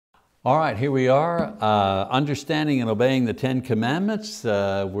All right, here we are, understanding and obeying the 10 Commandments.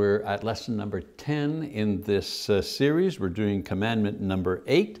 We're at lesson number 10 in this series. We're doing commandment number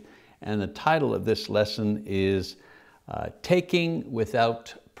 8, and the title of this lesson is Taking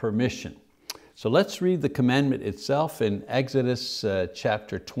Without Permission. So let's read the commandment itself in Exodus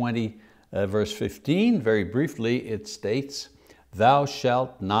chapter 20, verse 15. Very briefly, it states, "Thou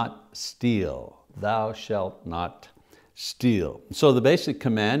shalt not steal. Thou shalt not steal." So the basic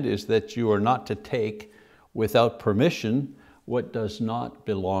command is that you are not to take without permission what does not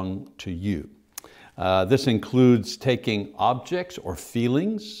belong to you. This includes taking objects or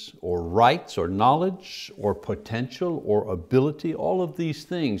feelings or rights or knowledge or potential or ability. All of these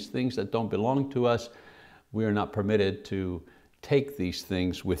things that don't belong to us, we are not permitted to take these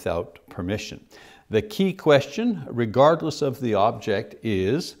things without permission. The key question, regardless of the object,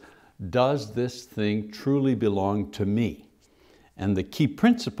 is, does this thing truly belong to me? And the key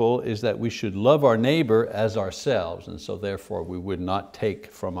principle is that we should love our neighbor as ourselves, and so therefore we would not take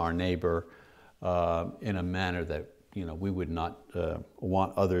from our neighbor in a manner that we would not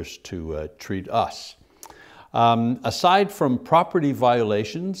want others to treat us. Aside from property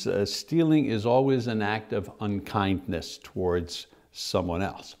violations, stealing is always an act of unkindness towards someone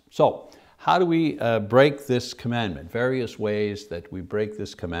else. So, how do we break this commandment? Various ways that we break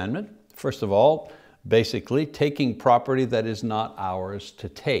this commandment. First of all, basically taking property that is not ours to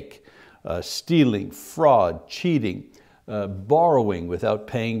take. Stealing, fraud, cheating, borrowing without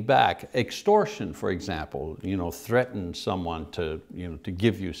paying back. Extortion, for example, threaten someone to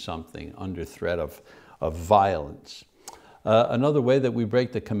give you something under threat of violence. Another way that we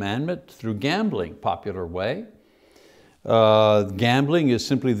break the commandment, through gambling, popular way. Gambling is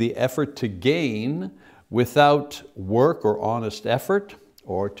simply the effort to gain without work or honest effort,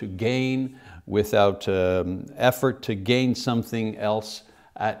 or to gain without effort to gain something else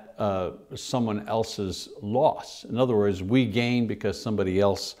at someone else's loss. In other words, we gain because somebody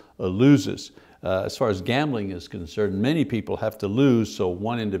else loses. As far as gambling is concerned, many people have to lose so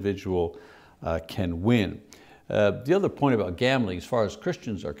one individual can win. The other point about gambling, as far as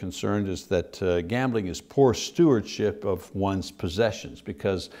Christians are concerned, is that gambling is poor stewardship of one's possessions,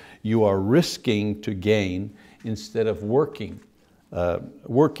 because you are risking to gain instead of working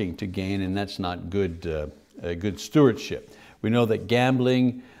to gain, and that's not good stewardship. We know that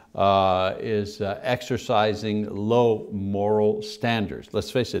gambling is exercising low moral standards. Let's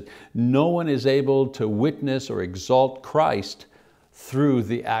face it, no one is able to witness or exalt Christ through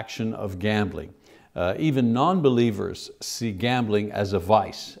the action of gambling. Even non-believers see gambling as a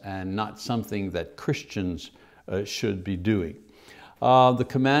vice and not something that Christians should be doing. The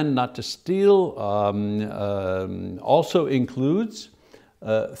command not to steal also includes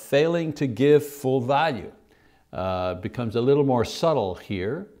failing to give full value. Becomes a little more subtle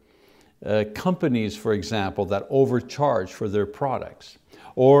here. Companies, for example, that overcharge for their products,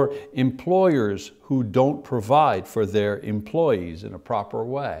 or employers who don't provide for their employees in a proper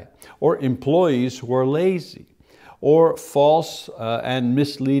way, or employees who are lazy, or false and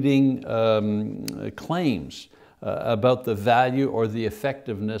misleading claims about the value or the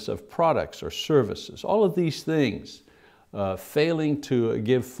effectiveness of products or services. All of these things, failing to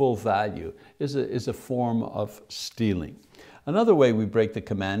give full value, is a form of stealing. Another way we break the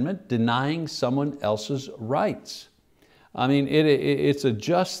commandment, denying someone else's rights. I mean, it's a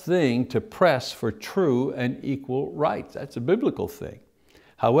just thing to press for true and equal rights. That's a biblical thing.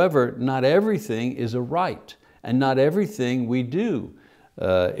 However, not everything is a right, and not everything we do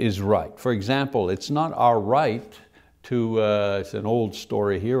is right. For example, it's not our right to, it's an old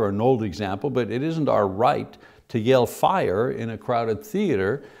story here, or an old example, but it isn't our right to yell fire in a crowded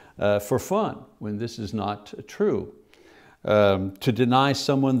theater for fun, when this is not true. To deny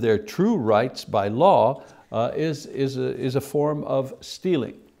someone their true rights by law is a form of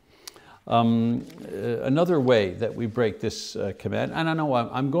stealing. Another way that we break this command, and I know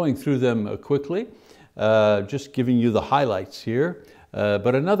I'm going through them quickly, just giving you the highlights here,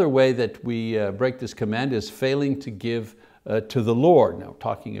 but another way that we break this command is failing to give to the Lord. Now,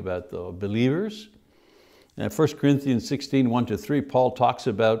 talking about the believers. 1 Corinthians 16, 1-3, Paul talks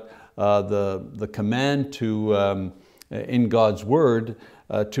about the command to, in God's word,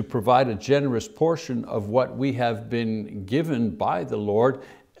 to provide a generous portion of what we have been given by the Lord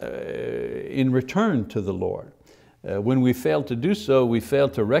in return to the Lord. When we fail to do so, we fail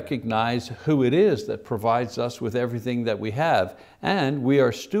to recognize who it is that provides us with everything that we have. And we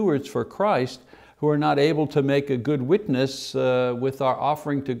are stewards for Christ who are not able to make a good witness with our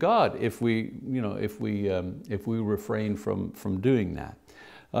offering to God if we refrain from doing that.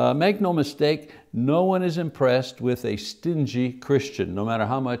 Make no mistake, no one is impressed with a stingy Christian, no matter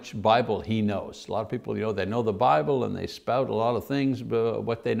how much Bible he knows. A lot of people, they know the Bible and they spout a lot of things,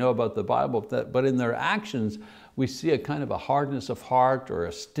 what they know about the Bible, but in their actions, we see a kind of a hardness of heart or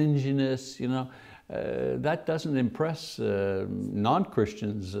a stinginess. That doesn't impress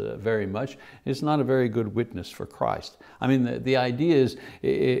non-Christians very much. It's not a very good witness for Christ. I mean, the idea is,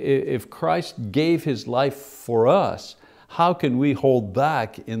 if Christ gave His life for us, how can we hold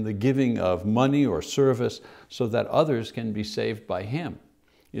back in the giving of money or service so that others can be saved by Him?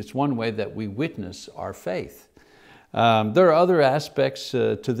 It's one way that we witness our faith. There are other aspects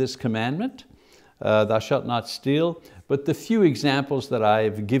to this commandment. Thou shalt not steal, but the few examples that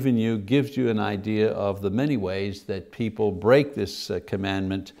I've given you gives you an idea of the many ways that people break this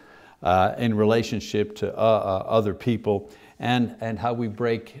commandment in relationship to other people, and how we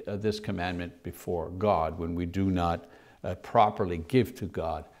break this commandment before God when we do not properly give to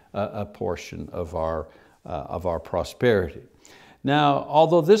God a portion of our prosperity. Now,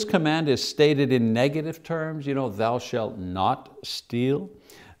 although this command is stated in negative terms, thou shalt not steal,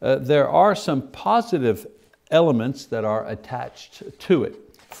 there are some positive elements that are attached to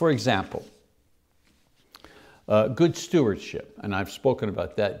it. For example, good stewardship, and I've spoken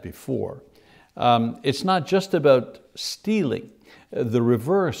about that before. It's not just about stealing. The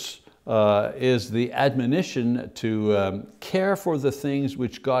reverse is the admonition to care for the things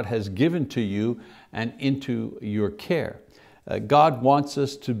which God has given to you and into your care. God wants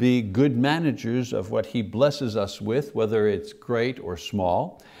us to be good managers of what He blesses us with, whether it's great or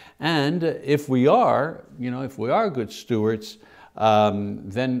small. And if we are good stewards,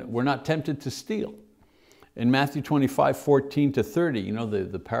 then we're not tempted to steal. In Matthew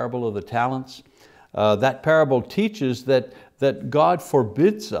 25:14-30, the parable of the talents, that parable teaches that God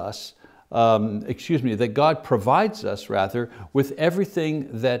forbids us, that God provides us rather with everything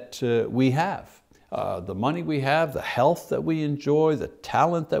that we have. The money we have, the health that we enjoy, the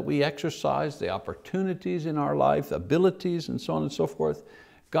talent that we exercise, the opportunities in our life, the abilities and so on and so forth.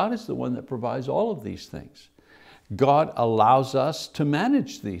 God is the one that provides all of these things. God allows us to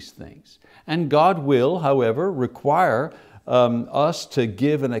manage these things. And God will, however, require us to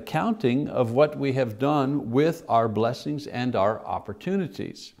give an accounting of what we have done with our blessings and our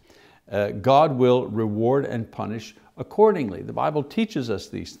opportunities. God will reward and punish accordingly. The Bible teaches us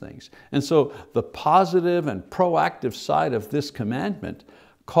these things. And so the positive and proactive side of this commandment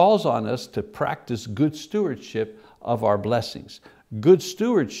calls on us to practice good stewardship of our blessings. Good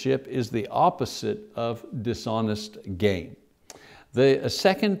stewardship is the opposite of dishonest gain. The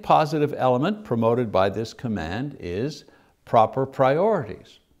second positive element promoted by this command is proper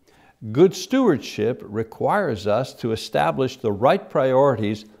priorities. Good stewardship requires us to establish the right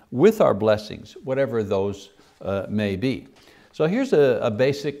priorities with our blessings, whatever those may be. So here's a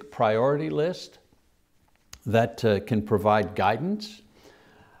basic priority list that can provide guidance.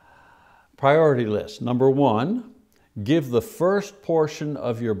 Priority list. Number 1, give the first portion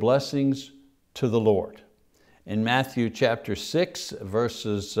of your blessings to the Lord. In Matthew chapter 6,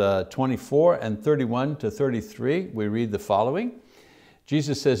 verses 24 and 31-33, we read the following.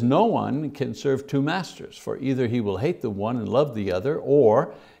 Jesus says, no one can serve two masters, for either he will hate the one and love the other,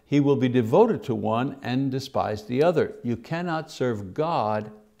 or he will be devoted to one and despise the other. You cannot serve God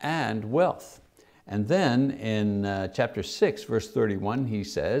and wealth. And then in chapter 6, verse 31, he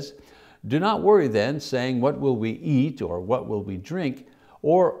says, do not worry then, saying, what will we eat, or what will we drink,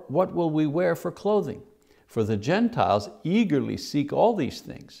 or what will we wear for clothing? For the Gentiles eagerly seek all these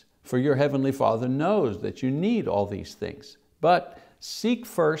things, for your heavenly Father knows that you need all these things. But seek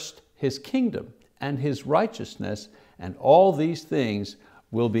first His kingdom and His righteousness, and all these things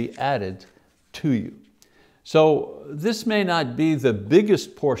will be added to you. So this may not be the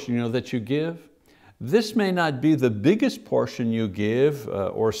biggest portion that you give. This may not be the biggest portion you give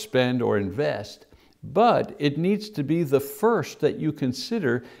or spend or invest, but it needs to be the first that you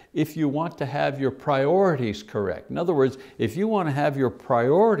consider if you want to have your priorities correct. In other words, if you want to have your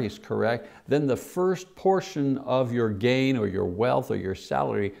priorities correct, then the first portion of your gain or your wealth or your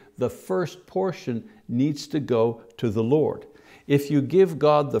salary, the first portion needs to go to the Lord. If you give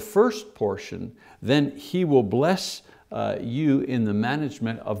God the first portion, then He will bless you in the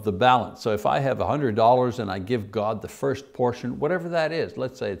management of the balance. So if I have $100 and I give God the first portion, whatever that is,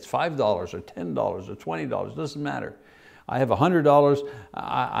 let's say it's $5 or $10 or $20, doesn't matter. I have $100,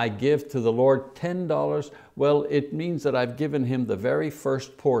 I give to the Lord $10, well, it means that I've given Him the very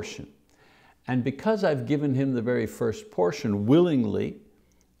first portion. And because I've given Him the very first portion willingly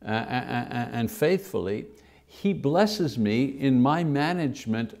and faithfully, He blesses me in my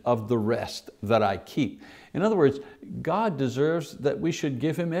management of the rest that I keep. In other words, God deserves that we should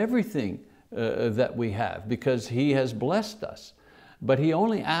give Him everything that we have because He has blessed us. But He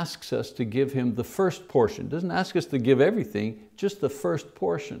only asks us to give Him the first portion. Doesn't ask us to give everything, just the first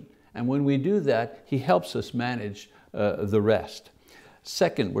portion. And when we do that, He helps us manage the rest.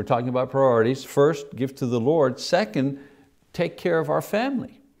 Second, we're talking about priorities. First, give to the Lord. Second, take care of our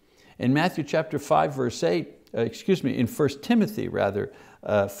family. In Matthew chapter 5, verse 8, in 1 Timothy rather,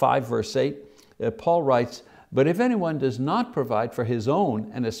 5 verse 8, Paul writes, "But if anyone does not provide for his own,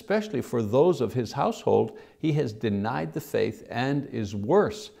 and especially for those of his household, he has denied the faith and is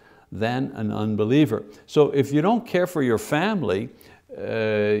worse than an unbeliever." So if you don't care for your family,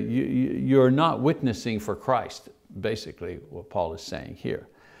 you're not witnessing for Christ, basically what Paul is saying here.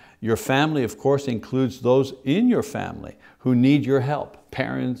 Your family, of course, includes those in your family who need your help.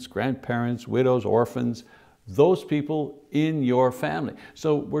 Parents, grandparents, widows, orphans, those people in your family.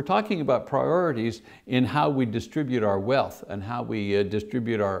 So we're talking about priorities in how we distribute our wealth and how we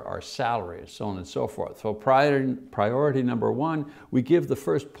distribute our salary, so on and so forth. So priority number one, we give the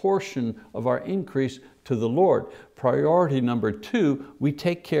first portion of our increase to the Lord. Priority number two, we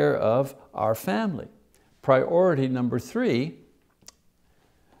take care of our family. Priority number three,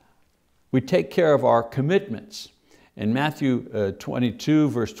 we take care of our commitments. In Matthew 22,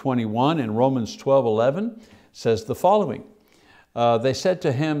 verse 21, and Romans 12:11 says the following. They said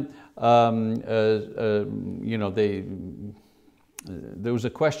to him, there was a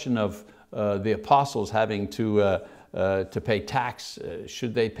question of the apostles having to pay tax.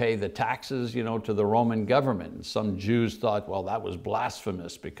 Should they pay the taxes to the Roman government? And some Jews thought, well, that was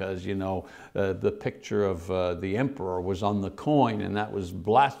blasphemous because the picture of the emperor was on the coin, and that was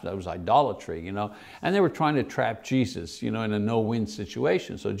blasphemy, that was idolatry. And they were trying to trap Jesus in a no-win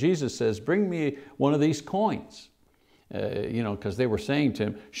situation. So Jesus says, bring me one of these coins. Because they were saying to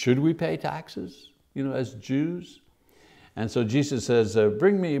him, should we pay taxes as Jews? And so Jesus says,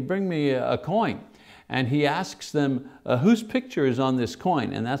 bring me a coin. And He asks them, whose picture is on this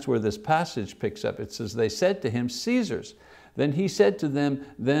coin? And that's where this passage picks up. It says, they said to him, Caesar's. Then He said to them,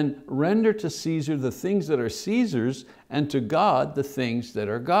 then render to Caesar the things that are Caesar's, and to God the things that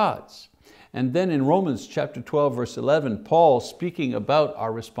are God's. And then in Romans chapter 12, verse 11, Paul, speaking about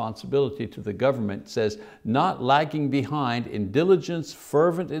our responsibility to the government, says, not lagging behind in diligence,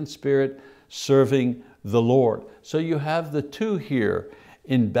 fervent in spirit, serving the Lord. So you have the two here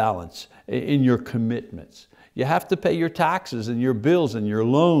in balance in your commitments. You have to pay your taxes and your bills and your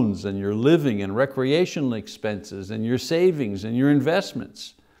loans and your living and recreational expenses and your savings and your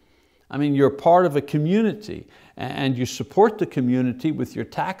investments. I mean, you're part of a community and you support the community with your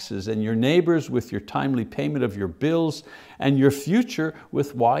taxes and your neighbors with your timely payment of your bills and your future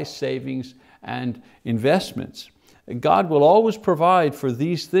with wise savings and investments. God will always provide for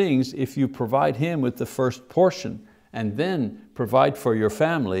these things if you provide Him with the first portion, and then provide for your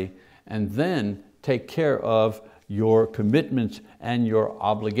family, and then take care of your commitments and your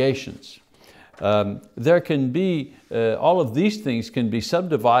obligations. There can be, all of these things can be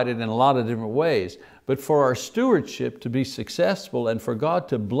subdivided in a lot of different ways, but for our stewardship to be successful and for God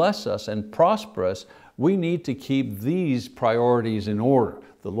to bless us and prosper us, we need to keep these priorities in order.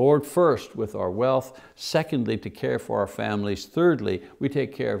 The Lord first with our wealth. Secondly, to care for our families. Thirdly, we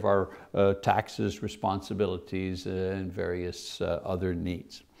take care of our taxes, responsibilities, and various other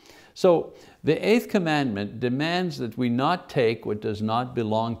needs. So the eighth commandment demands that we not take what does not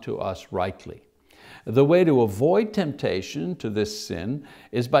belong to us rightly. The way to avoid temptation to this sin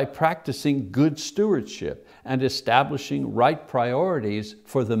is by practicing good stewardship and establishing right priorities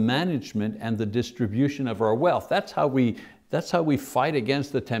for the management and the distribution of our wealth. That's how we fight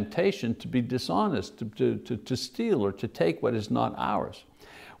against the temptation to be dishonest, to steal or to take what is not ours.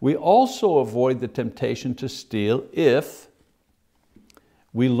 We also avoid the temptation to steal if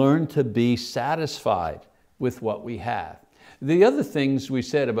we learn to be satisfied with what we have. The other things we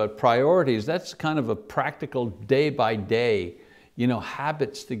said about priorities, that's kind of a practical day-by-day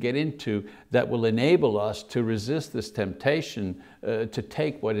habits to get into that will enable us to resist this temptation to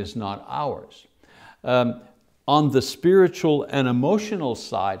take what is not ours. On the spiritual and emotional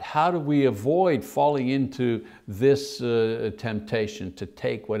side, how do we avoid falling into this temptation to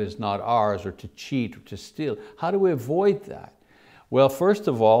take what is not ours or to cheat or to steal? How do we avoid that? Well, first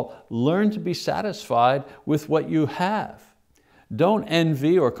of all, learn to be satisfied with what you have. Don't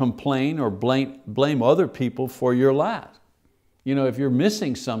envy or complain or blame other people for your lack. If you're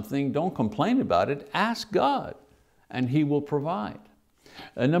missing something, don't complain about it. Ask God and He will provide.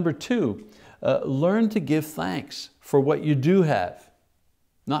 Number two, learn to give thanks for what you do have,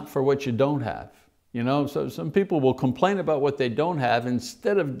 not for what you don't have. You know, so some people will complain about what they don't have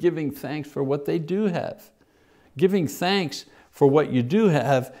instead of giving thanks for what they do have. Giving thanks for what you do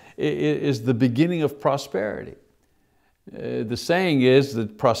have is the beginning of prosperity. The saying is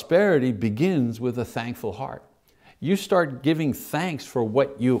that prosperity begins with a thankful heart. You start giving thanks for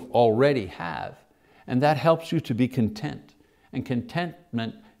what you already have, and that helps you to be content. And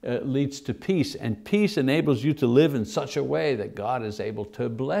contentment leads to peace, and peace enables you to live in such a way that God is able to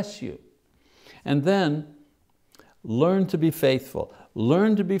bless you. And then learn to be faithful.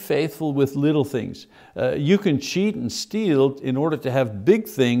 Learn to be faithful with little things. You can cheat and steal in order to have big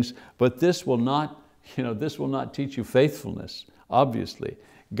things, but this will not teach you faithfulness, obviously.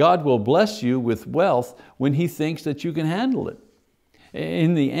 God will bless you with wealth when He thinks that you can handle it.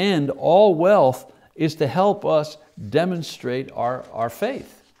 In the end, all wealth is to help us demonstrate our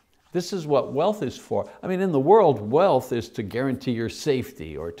faith. This is what wealth is for. I mean, in the world, wealth is to guarantee your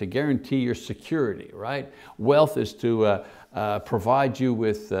safety or to guarantee your security, right? Wealth is to provide you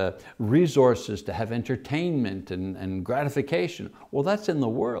with resources to have entertainment and gratification. Well, that's in the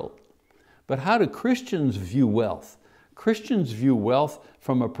world. But how do Christians view wealth? Christians view wealth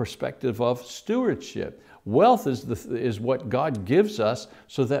from a perspective of stewardship. Wealth is what God gives us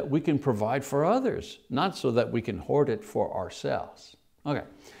so that we can provide for others, not so that we can hoard it for ourselves. Okay,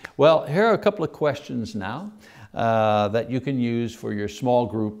 well, here are a couple of questions now that you can use for your small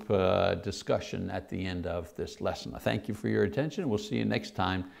group discussion at the end of this lesson. I thank you for your attention. We'll see you next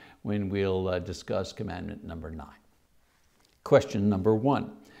time when we'll discuss commandment number 9. Question number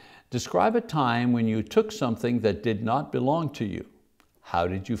 1. Describe a time when you took something that did not belong to you. How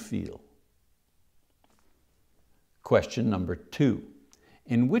did you feel? Question number 2.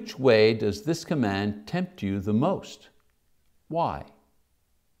 In which way does this command tempt you the most? Why?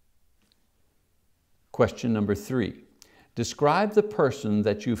 Question number 3. Describe the person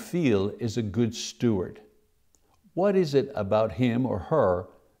that you feel is a good steward. What is it about him or her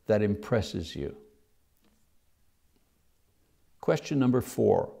that impresses you? Question number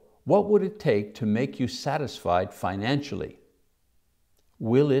 4. What would it take to make you satisfied financially?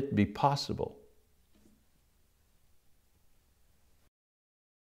 Will it be possible?